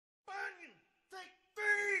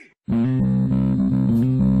Welcome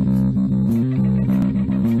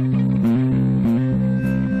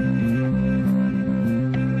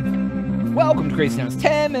to Crazy Town's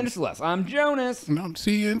 10 Minutes or Less. I'm Jonas. And I'm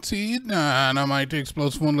TNT. Dynamite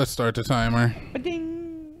Explosive One. Let's start the timer.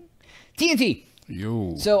 Ba-ding. TNT.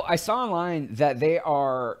 Yo. So I saw online that they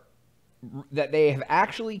have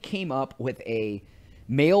actually came up with a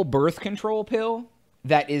male birth control pill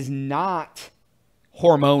that is not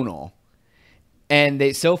hormonal.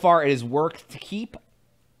 And so far it has worked to keep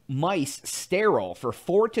mice sterile for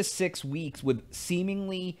 4 to 6 weeks with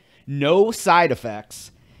seemingly no side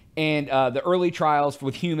effects. And the early trials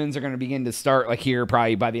with humans are going to begin to start like here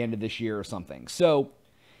probably by the end of this year or something. So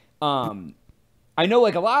I know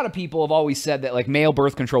like a lot of people have always said that like male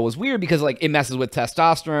birth control is weird because like it messes with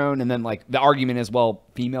testosterone. And then like the argument is, well,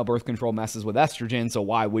 female birth control messes with estrogen. So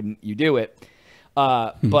why wouldn't you do it?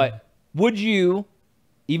 But would you,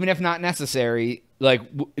 even if not necessary, like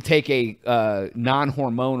take a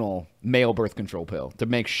non-hormonal male birth control pill to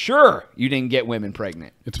make sure you didn't get women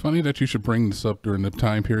pregnant? It's funny that you should bring this up during the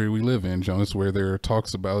time period we live in, Jonas, where there are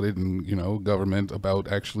talks about it and, you know, government about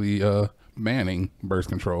actually banning birth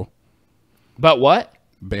control. About what?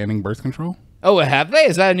 Banning birth control? Oh, have they?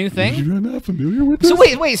 Is that a new thing? You're not familiar with this? So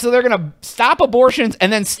wait. So they're going to stop abortions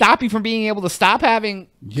and then stop you from being able to stop having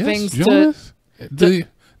things Jonas, I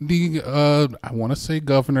want to say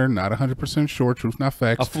governor, not 100% sure, truth, not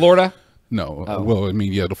facts. Florida? No. Oh. Well, I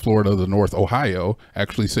mean, yeah, the Florida, the North Ohio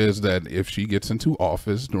actually says that if she gets into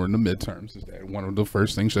office during the midterms, is that one of the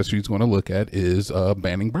first things that she's going to look at is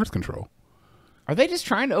banning birth control. Are they just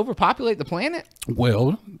trying to overpopulate the planet?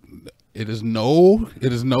 Well, it's known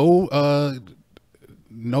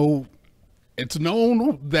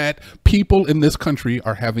that people in this country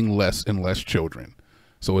are having less and less children.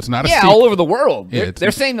 So it's not a secret. All over the world.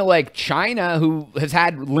 They're saying that like China, who has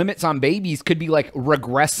had limits on babies, could be like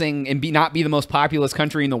regressing and not be the most populous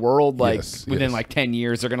country in the world. Like within like 10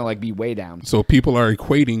 years, they're gonna like be way down. So people are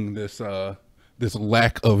equating this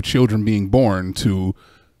lack of children being born to,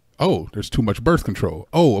 oh, there's too much birth control.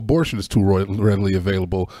 Oh, abortion is too readily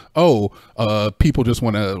available. Oh, people just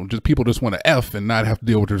want to F and not have to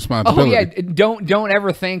deal with the responsibility. Oh yeah, don't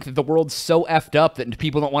ever think that the world's so effed up that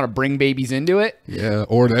people don't want to bring babies into it. Yeah,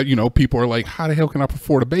 or that, you know, people are like, how the hell can I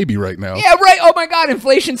afford a baby right now? Yeah, right. Oh my God,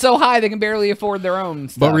 inflation's so high they can barely afford their own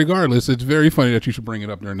stuff. But regardless, it's very funny that you should bring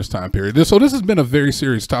it up during this time period. So this has been a very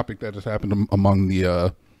serious topic that has happened among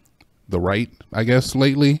the right, I guess,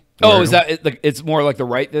 lately. Oh, is that it's more like the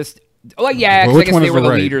right? Yeah, well, I guess they were the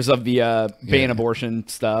leaders of the ban abortion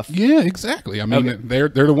stuff. Yeah, exactly. I mean, they're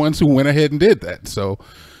the ones who went ahead and did that. So,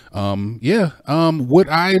 would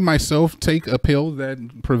I myself take a pill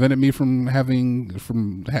that prevented me from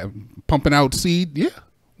pumping out seed? Yeah,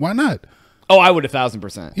 why not? Oh, I would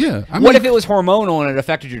 1,000%. Yeah. What if it was hormonal and it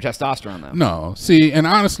affected your testosterone, though? No. See, and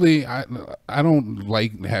honestly, I don't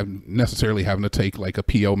like necessarily having to take like a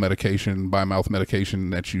PO medication, by mouth medication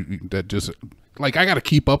that just like I got to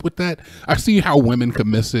keep up with that. I see how women can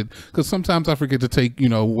miss it because sometimes I forget to take, you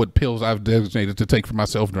know, what pills I've designated to take for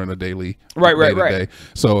myself during the daily day.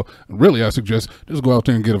 So really, I suggest just go out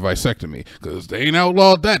there and get a vasectomy because they ain't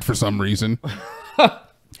outlawed that for some reason.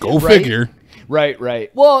 Go figure.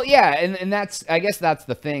 Right. Well, yeah, and I guess that's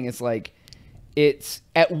the thing. It's like it's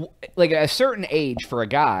at like a certain age for a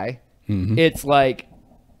guy. It's like,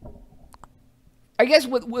 I guess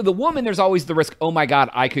with a woman, there's always the risk. Oh my God,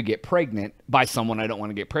 I could get pregnant by someone I don't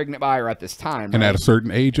want to get pregnant by, or at this time. And at a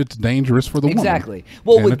certain age, it's dangerous for the woman. Exactly.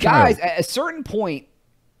 Well, with guys, at a certain point,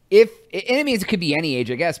 and it means it could be any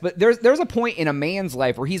age, I guess, but there's a point in a man's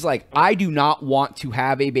life where he's like, I do not want to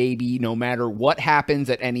have a baby no matter what happens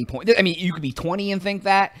at any point. I mean, you could be 20 and think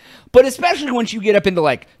that, but especially once you get up into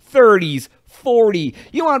like 30s, 40,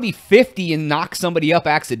 you want to be 50 and knock somebody up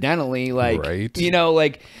accidentally, like, you know,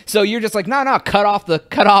 like, so you're just like, no, cut off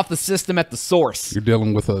the system at the source. You're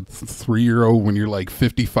dealing with a 3-year-old when you're like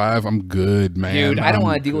 55. I'm good, man. Dude, I don't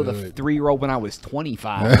want to deal with a 3-year-old when I was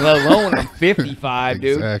 25, let alone when I'm 55,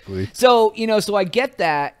 dude. Exactly. So, you know, so I get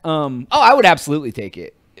that. I would absolutely take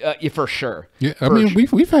it. For sure. Yeah, I mean,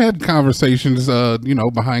 we've had conversations, you know,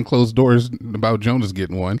 behind closed doors about Jonas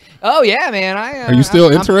getting one. Oh yeah, man. Are you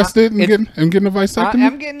still interested in getting a vasectomy?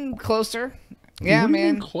 I'm getting closer. Yeah,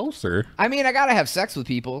 man. Closer. I mean, I gotta have sex with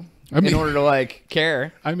people in order to like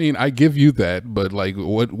care. I mean, I give you that, but like,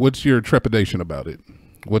 what's your trepidation about it?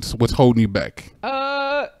 What's holding you back?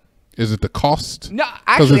 Is it the cost? No,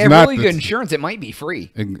 actually, I have really good insurance. It might be free.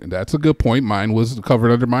 That's a good point. Mine was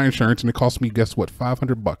covered under my insurance, and it cost me, guess what,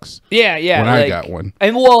 $500. Yeah. When I got one.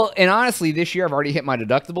 And honestly, this year I've already hit my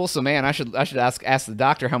deductible. So man, I should ask the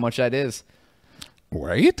doctor how much that is.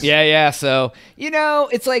 Right? Yeah. So,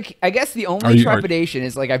 it's like, I guess the only trepidation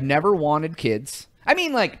is like, I've never wanted kids. I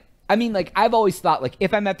mean, I've always thought, like,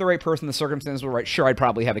 if I met the right person, the circumstances were right, sure, I'd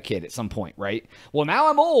probably have a kid at some point, right? Well, now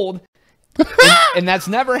I'm old, and that's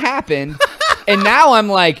never happened. And now I'm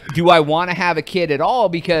like, do I want to have a kid at all?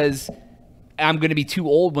 Because I'm going to be too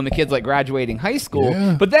old when the kid's, like, graduating high school.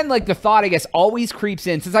 Yeah. But then, like, the thought, I guess, always creeps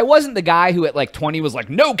in. Since I wasn't the guy who at, like, 20 was like,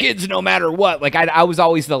 no kids no matter what. Like, I was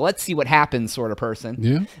always the let's see what happens sort of person.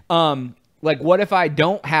 Yeah. Like, what if I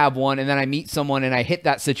don't have one and then I meet someone and I hit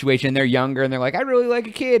that situation and they're younger and they're like, I really like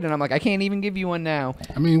a kid. And I'm like, I can't even give you one now.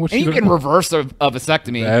 I mean, and you can reverse a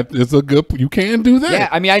vasectomy. That is a good, you can do that. Yeah.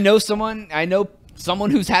 I mean, I know someone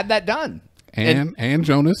who's had that done. And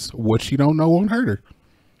Jonas, what she don't know won't hurt her.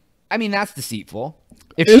 I mean, that's deceitful.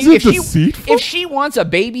 Deceitful? If she wants a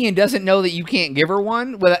baby and doesn't know that you can't give her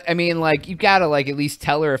one, I mean, like, you gotta, like, at least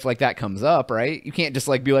tell her if, like, that comes up, right? You can't just,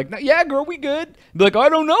 like, be like, yeah, girl, we good. Be like, I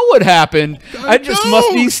don't know what happened. I just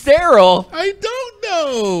must be sterile. I don't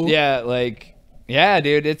know. Yeah, like, yeah,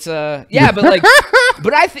 dude, it's yeah, but like,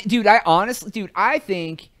 but I think, dude, I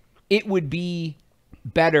think it would be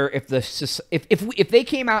better if if they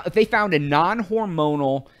came out, if they found a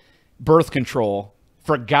non-hormonal birth control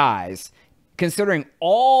for guys. Considering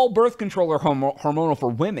all birth control are hormonal for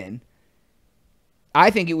women,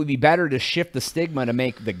 I think it would be better to shift the stigma to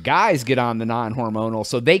make the guys get on the non-hormonal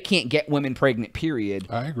so they can't get women pregnant, period.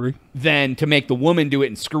 I agree. Than to make the woman do it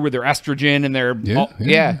and screw with their estrogen and their...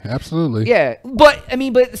 Yeah, absolutely. Yeah, but at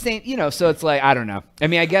the same, so it's like, I don't know. I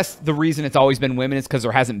mean, I guess the reason it's always been women is because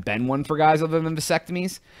there hasn't been one for guys other than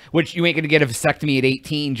vasectomies, which you ain't going to get a vasectomy at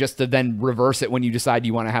 18 just to then reverse it when you decide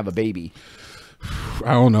you want to have a baby.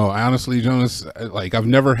 I don't know. Honestly, Jonas, like, I've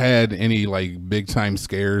never had any, like, big time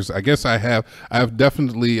scares. I guess I have. I've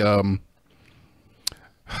definitely,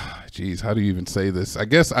 geez, how do you even say this? I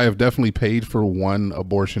guess I have definitely paid for one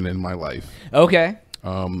abortion in my life. Okay.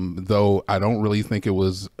 Though I don't really think it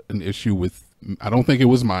was an issue with, I don't think it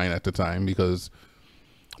was mine at the time, because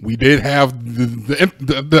we did have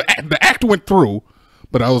the act went through.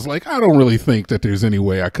 But I was like, I don't really think that there's any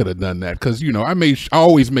way I could have done that, because I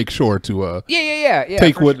always make sure to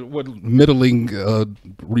take what middling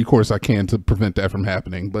recourse I can to prevent that from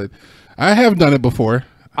happening. But I have done it before.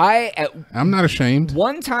 I'm not ashamed.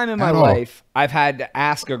 One time in my life, I've had to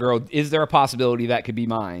ask a girl, "Is there a possibility that could be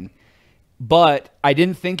mine?" But I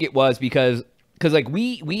didn't think it was because like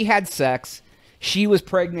we had sex. She was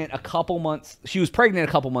pregnant a couple months. She was pregnant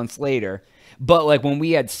a couple months later. But, like, when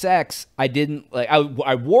we had sex, I didn't, like,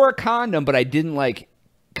 I wore a condom, but I didn't, like,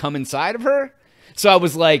 come inside of her. So I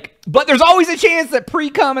was like, but there's always a chance that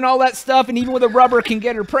pre-cum and all that stuff, and even with a rubber, can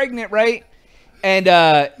get her pregnant, right?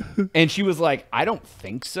 And she was like, I don't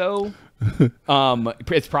think so.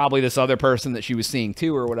 It's probably this other person that she was seeing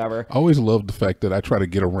too, or whatever. I always love the fact that I try to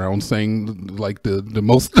get around saying, like, the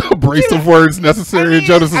most abrasive words necessary. And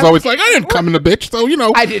Jonas is always like, I didn't come in the bitch, so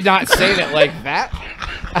I did not say that like that.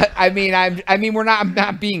 I mean, I'm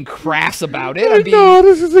not being crass about it. I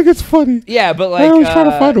just think it's funny. Yeah, but like, I was trying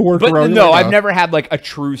to find a workaround. No, I've never had like a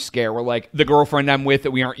true scare where like the girlfriend I'm with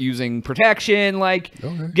that we aren't using protection, like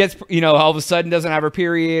gets, all of a sudden doesn't have her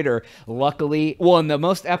period, or luckily, and the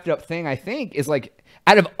most effed up thing I think is like,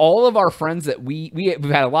 out of all of our friends that we've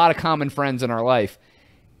had a lot of common friends in our life.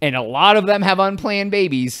 And a lot of them have unplanned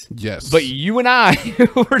babies. Yes. But you and I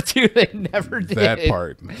were two that never did. That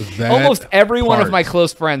part. Almost every one of my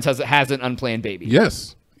close friends has an unplanned baby.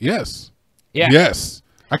 Yes. Yeah. Yes.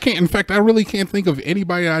 In fact, I really can't think of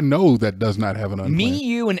anybody I know that does not have an unplanned. Me,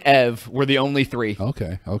 you, and Ev were the only three.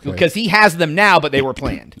 Okay. Because he has them now, but they were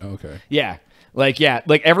planned. Okay. Yeah. Like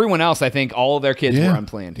everyone else, I think all of their kids were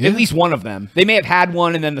unplanned. Yeah. At least one of them. They may have had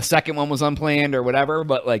one and then the second one was unplanned or whatever,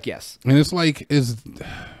 but like, yes. And it's like,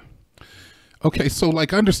 okay, so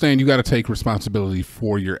like, understand you got to take responsibility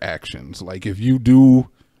for your actions. Like, if you do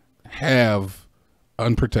have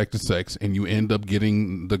unprotected sex and you end up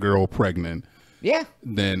getting the girl pregnant,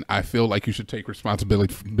 then I feel like you should take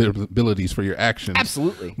responsibilities for your actions.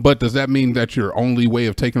 Absolutely. But does that mean that your only way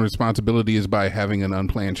of taking responsibility is by having an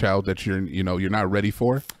unplanned child that you're not ready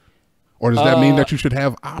for? Or does that mean that you should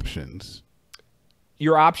have options?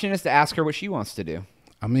 Your option is to ask her what she wants to do.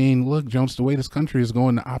 I mean, look, Jones, the way this country is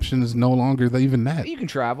going, the option is no longer even that. You can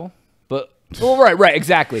travel, but right,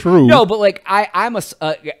 exactly. True. No, but like I am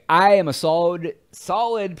a solid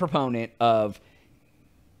proponent of,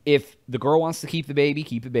 if the girl wants to keep the baby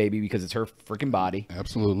because it's her freaking body.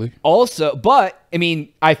 Absolutely. Also, but I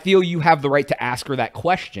mean, I feel you have the right to ask her that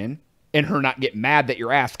question and her not get mad that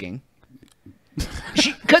you're asking.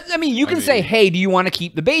 Because you can say, "Hey, do you want to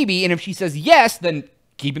keep the baby?" And if she says yes, then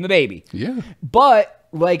keeping the baby. Yeah. But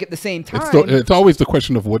like, at the same time, it's always the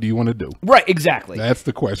question of what do you want to do? Right, exactly. That's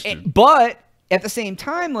the question. But at the same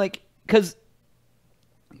time, like, because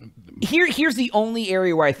here's the only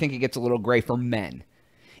area where I think it gets a little gray for men.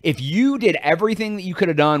 If you did everything that you could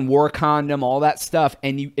have done, wore a condom, all that stuff,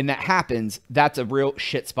 and that happens, that's a real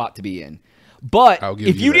shit spot to be in. But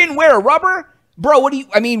if you didn't wear a rubber, bro,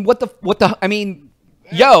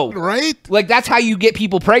 yo, right? Like, that's how you get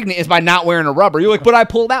people pregnant, is by not wearing a rubber. You're like, but I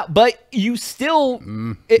pulled out. But you still,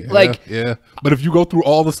 yeah. But if you go through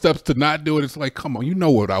all the steps to not do it, it's like, come on, you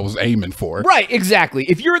know what I was aiming for. Right, exactly.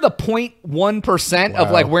 If you're the 0.1%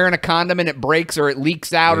 of, like, wearing a condom and it breaks or it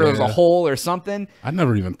leaks out or there's a hole or something. I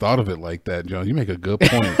never even thought of it like that, John. You make a good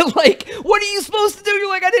point. Like, what are you supposed to do? You're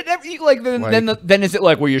like, I didn't ever, like, then is it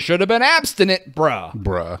like, well, you should have been abstinent, bruh.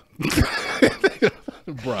 Bruh.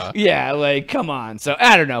 Yeah, like, come on. So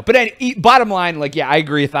I don't know, but bottom line, like, yeah, I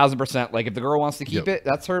agree 1,000%. Like, if the girl wants to keep it,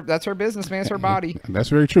 that's her business, man. It's her body. That's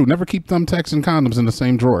very true. Never keep thumbtacks and condoms in the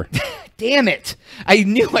same drawer. Damn it! I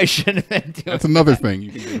knew I shouldn't have been doing. That's another thing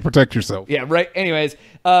you can do to protect yourself. Yeah, right. Anyways,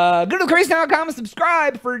 go to the crazytown.com and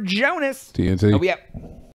subscribe for Jonas. TNT. Oh, yeah.